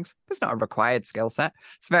customers and things. It's not a required skill set.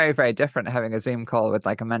 It's very, very different having a Zoom call with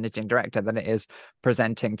like a managing director than it is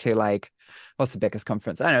presenting to like, what's the biggest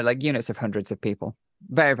conference? I don't know, like units of hundreds of people.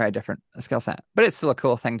 Very, very different skill set, but it's still a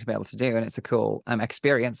cool thing to be able to do, and it's a cool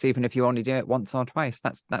experience, even if you only do it once or twice.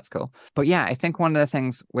 That's cool. But yeah, I think one of the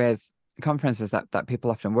things with conferences that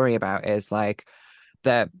people often worry about is like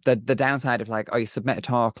the downside of like, oh, you submit a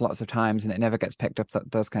talk lots of times and it never gets picked up,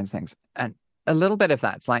 those kinds of things. And a little bit of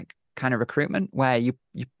that's like kind of recruitment, where you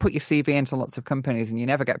put your CV into lots of companies and you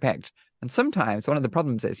never get picked. And sometimes one of the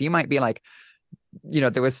problems is you might be like,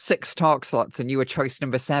 there was 6 talk slots and you were choice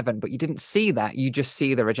number 7, but you didn't see that. You just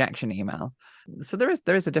see the rejection email. So there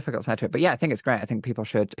is a difficult side to it. But yeah, I think it's great. I think people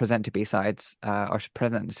should present to B-Sides or should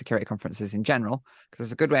present to security conferences in general, because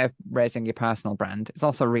it's a good way of raising your personal brand. It's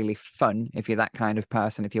also really fun if you're that kind of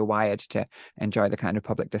person, if you're wired to enjoy the kind of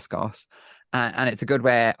public discourse. And it's a good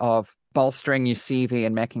way of bolstering your CV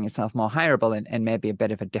and making yourself more hireable in maybe a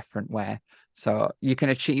bit of a different way. So you can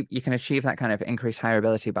achieve that kind of increased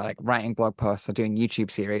hireability by like writing blog posts or doing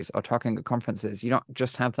YouTube series or talking at conferences. You don't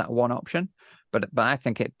just have that one option, but I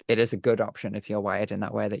think it is a good option if you're wired in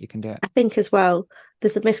that way that you can do it. I think as well,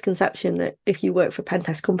 there's a misconception that if you work for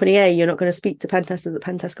Pentest Company A, you're not going to speak to pentesters at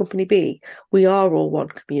Pentest Company B. We are all one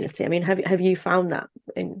community. I mean, have you found that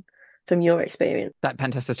from your experience? That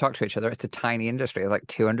pen testers talk to each other. It's a tiny industry, like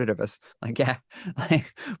 200 of us. Like, yeah,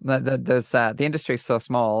 like there's the industry is so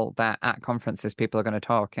small that at conferences people are going to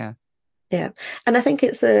talk. Yeah, and I think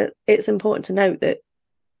it's important to note that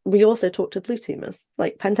we also talk to blue teamers.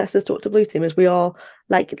 Like pen testers talk to blue teamers. We are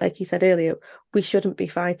like you said earlier, we shouldn't be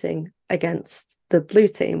fighting against the blue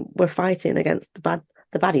team. We're fighting against the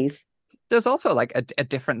baddies. There's also like a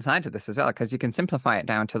different side to this as well, because you can simplify it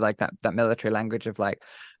down to like that military language of like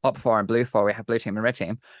op 4 and blue 4, we have blue team and red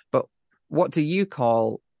team. But what do you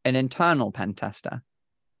call an internal pen tester?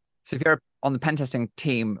 So if you're on the pen testing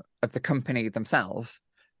team of the company themselves.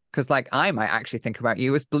 Because like I might actually think about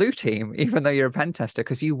you as blue team, even though you're a pen tester,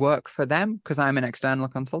 because you work for them, because I'm an external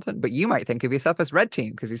consultant. But you might think of yourself as red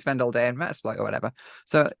team because you spend all day in Metasploit or whatever.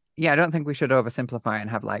 So yeah, I don't think we should oversimplify and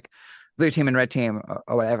have like blue team and red team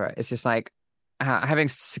or whatever. It's just like having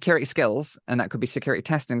security skills, and that could be security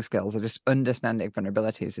testing skills, or just understanding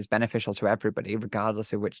vulnerabilities is beneficial to everybody,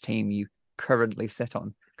 regardless of which team you currently sit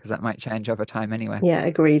on, because that might change over time anyway. Yeah,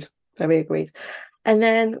 agreed. Very agreed. And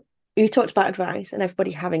then you talked about advice and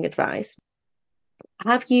everybody having advice.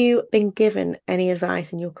 Have you been given any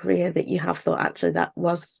advice in your career that you have thought, actually, that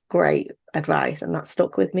was great advice and that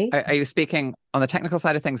stuck with me? Are you speaking on the technical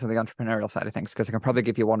side of things or the entrepreneurial side of things? Because I can probably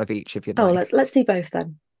give you one of each if you'd like. Let's do both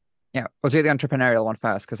then. Yeah, we'll do the entrepreneurial one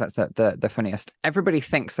first because that's the funniest. Everybody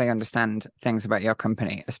thinks they understand things about your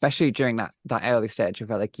company, especially during that early stage of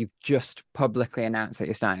where like you've just publicly announced that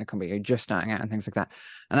you're starting a company, you're just starting out and things like that.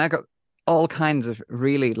 And I got all kinds of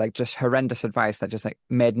really like just horrendous advice that just like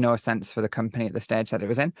made no sense for the company at the stage that it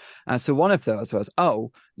was in. So one of those was,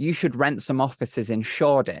 oh, you should rent some offices in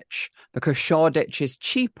Shoreditch because Shoreditch is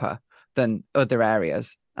cheaper than other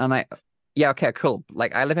areas. And I'm like, yeah, okay, cool.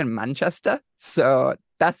 Like I live in Manchester, so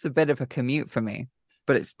that's a bit of a commute for me.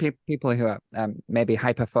 But it's people who are maybe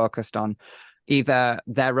hyper focused on either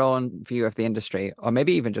their own view of the industry or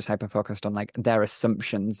maybe even just hyper focused on like their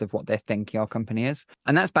assumptions of what they think your company is.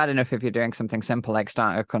 And that's bad enough if you're doing something simple like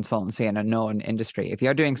starting a consultancy in a known industry. If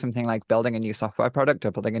you're doing something like building a new software product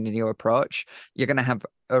or building a new approach, you're going to have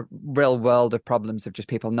a real world of problems of just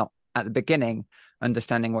people not at the beginning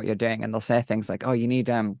understanding what you're doing. And they'll say things like, oh, you need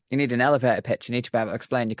an elevator pitch. You need to be able to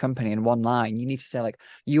explain your company in one line. You need to say like,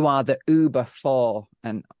 you are the Uber for,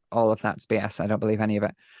 and all of that's BS. I don't believe any of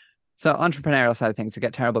it. So entrepreneurial side of things, you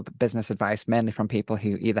get terrible business advice, mainly from people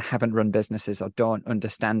who either haven't run businesses or don't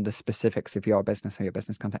understand the specifics of your business or your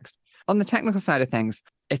business context. On the technical side of things,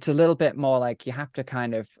 it's a little bit more like you have to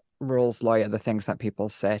kind of rules lawyer the things that people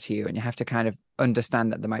say to you, and you have to kind of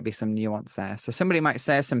understand that there might be some nuance there. So somebody might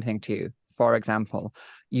say something to you, for example,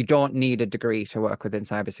 you don't need a degree to work within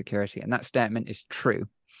cybersecurity, and that statement is true,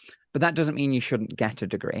 but that doesn't mean you shouldn't get a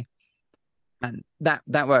degree. And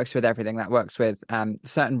that works with everything. That works with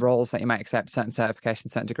certain roles that you might accept, certain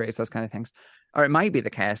certifications, certain degrees, those kind of things. Or it might be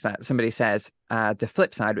the case that somebody says the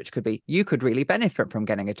flip side, which could be you could really benefit from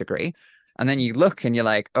getting a degree. And then you look and you're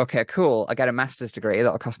like, okay, cool. I get a master's degree.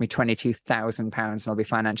 That'll cost me £22,000 and I'll be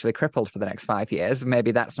financially crippled for the next 5 years.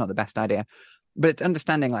 Maybe that's not the best idea. But it's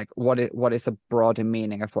understanding like what is the broader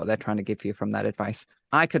meaning of what they're trying to give you from that advice.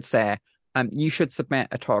 I could say, you should submit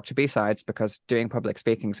a talk to B-Sides because doing public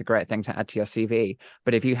speaking is a great thing to add to your CV.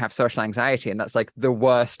 But if you have social anxiety and that's like the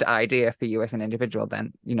worst idea for you as an individual,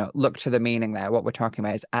 then, look to the meaning there. What we're talking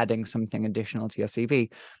about is adding something additional to your CV.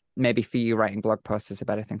 Maybe for you, writing blog posts is a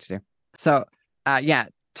better thing to do. So,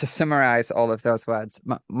 to summarize all of those words,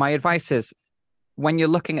 my advice is when you're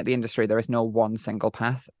looking at the industry, there is no one single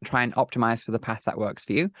path. Try and optimize for the path that works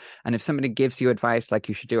for you. And if somebody gives you advice, like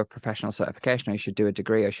you should do a professional certification or you should do a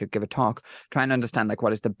degree or you should give a talk, try and understand like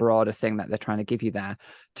what is the broader thing that they're trying to give you there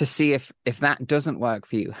to see if that doesn't work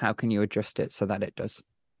for you, how can you adjust it so that it does?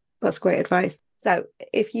 That's great advice. So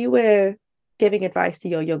if you were giving advice to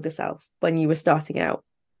your younger self when you were starting out,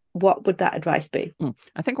 what would that advice be?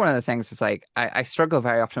 I think one of the things is like I struggle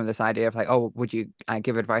very often with this idea of like, oh, would you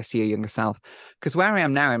give advice to your younger self? Because where I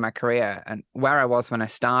am now in my career and where I was when I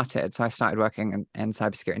started, so I started working in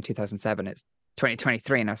cybersecurity in 2007. It's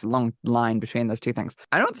 2023, and there's a long line between those two things.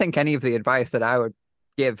 I don't think any of the advice that I would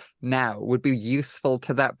give now would be useful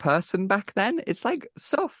to that person back then. It's like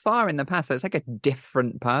so far in the past, it's like a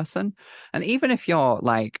different person. And even if you're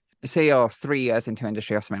like, say you're 3 years into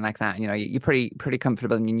industry or something like that, you're pretty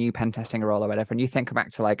comfortable in your new pen testing role or whatever, and you think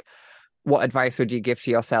back to like, what advice would you give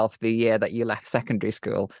to yourself the year that you left secondary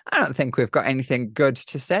school? I don't think we've got anything good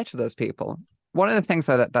to say to those people. One of the things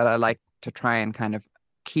that I like to try and kind of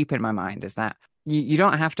keep in my mind is that you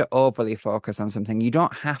don't have to overly focus on something. You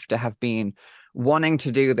don't have to have been wanting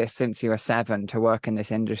to do this since you were 7 to work in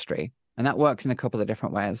this industry. And that works in a couple of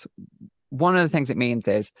different ways. One of the things it means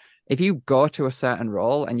is if you go to a certain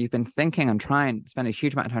role and you've been thinking and spend a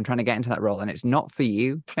huge amount of time trying to get into that role and it's not for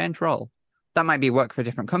you, change role. That might be work for a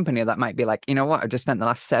different company, or that might be like, you know what, I've just spent the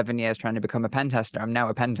last 7 years trying to become a pen tester. I'm now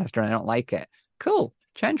a pen tester and I don't like it. Cool.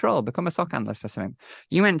 Change role, become a SOC analyst or something.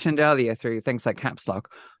 You mentioned earlier through things like Caps Lock,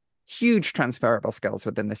 huge transferable skills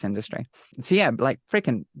within this industry. So yeah, like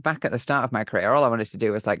freaking back at the start of my career, all I wanted to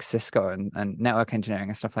do was like Cisco and network engineering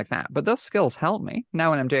and stuff like that. But those skills help me.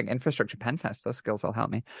 Now when I'm doing infrastructure pen tests, those skills will help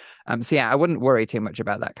me. So yeah, I wouldn't worry too much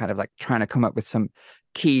about that kind of like trying to come up with some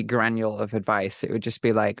key granule of advice. It would just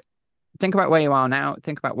be like, think about where you are now.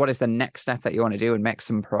 Think about what is the next step that you want to do and make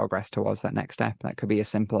some progress towards that next step. That could be as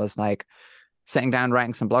simple as like sitting down,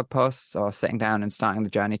 writing some blog posts, or sitting down and starting the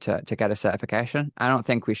journey to get a certification. I don't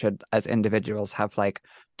think we should, as individuals, have like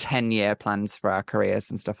 10-year plans for our careers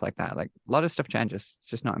and stuff like that. Like a lot of stuff changes. It's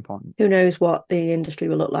just not important. Who knows what the industry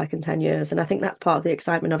will look like in 10 years? And I think that's part of the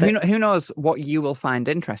excitement of it. Who knows what you will find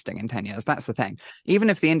interesting in 10 years? That's the thing. Even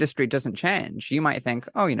if the industry doesn't change, you might think,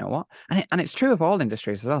 oh, you know what? And it's true of all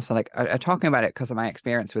industries as well. So like I'm talking about it because of my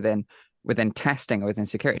experience within testing or within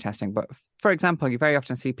security testing. But for example, you very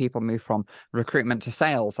often see people move from recruitment to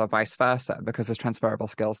sales or vice versa because there's transferable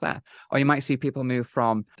skills there. Or you might see people move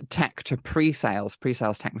from tech to pre-sales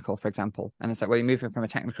technical, for example. And it's like, well, you're moving from a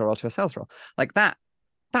technical role to a sales role. Like that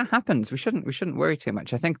happens. We shouldn't worry too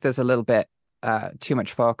much. I think there's a little bit too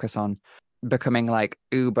much focus on becoming like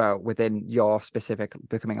Uber within your specific,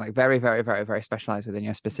 becoming like very, very, very, very specialized within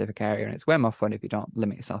your specific area. And it's way more fun if you don't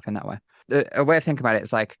limit yourself in that way. A way of thinking about it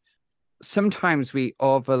is like, sometimes we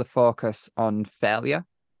over focus on failure.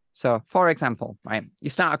 So for example, right,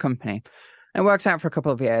 you start a company and it works out for a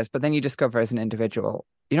couple of years, but then you discover as an individual,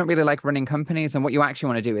 you don't really like running companies. And what you actually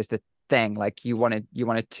want to do is the thing, like you wanted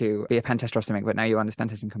to be a pen tester or something, but now you want this pen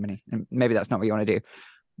testing company. And maybe that's not what you want to do.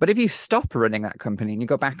 But if you stop running that company and you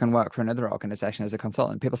go back and work for another organization as a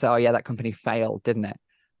consultant, people say, oh yeah, that company failed, didn't it?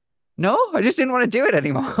 No, I just didn't want to do it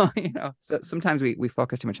anymore. So sometimes we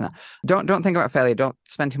focus too much on that. Don't think about failure. Don't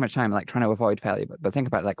spend too much time like trying to avoid failure, but think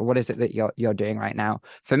about like, what is it that you're doing right now?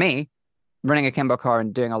 For me, running Akimbo Core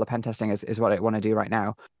and doing all the pen testing is what I want to do right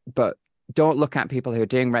now. But don't look at people who are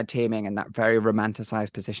doing red teaming in that very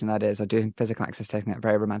romanticized position that is, or doing physical access testing that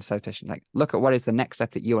very romanticized position. Like, look at what is the next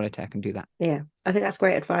step that you want to take and do that. Yeah, I think that's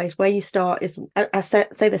great advice. Where you start is, I say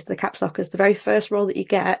this to the caps lockers, the very first role that you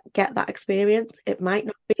get that experience. It might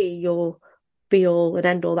not be your be all and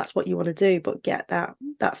end all. That's what you want to do, but get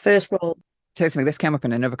that first role. This came up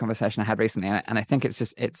in another conversation I had recently, and I think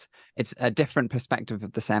it's a different perspective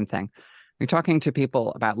of the same thing. You're talking to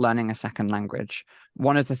people about learning a second language.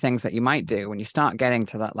 One of the things that you might do when you start getting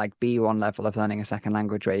to that like B1 level of learning a second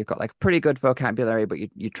language, where you've got like pretty good vocabulary, but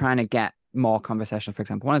you're trying to get more conversation, for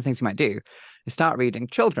example, one of the things you might do is start reading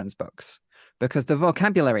children's books, because the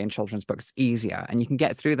vocabulary in children's books is easier and you can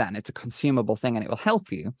get through that, and it's a consumable thing and it will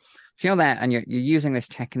help you. So you're there and you're using this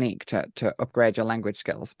technique to upgrade your language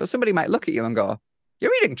skills. But somebody might look at you and go, you're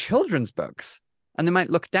reading children's books. And they might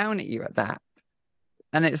look down at you at that.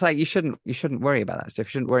 And it's like, you shouldn't worry about that stuff. You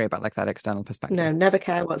shouldn't worry about like that external perspective. No, never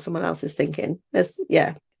care what someone else is thinking.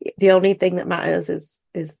 The only thing that matters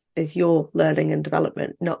is your learning and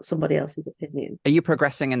development, not somebody else's opinion. Are you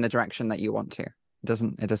progressing in the direction that you want to? It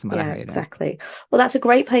doesn't matter how you do. Exactly. Well, that's a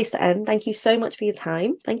great place to end. Thank you so much for your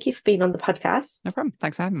time. Thank you for being on the podcast. No problem.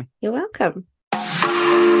 Thanks for having me. You're welcome.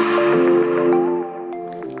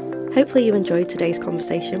 Hopefully you enjoyed today's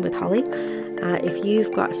conversation with Holly. If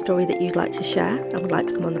you've got a story that you'd like to share and would like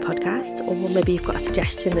to come on the podcast, or maybe you've got a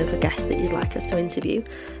suggestion of a guest that you'd like us to interview,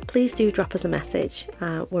 please do drop us a message.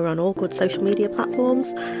 We're on all good social media platforms.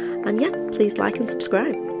 And yeah, please like and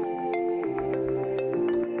subscribe.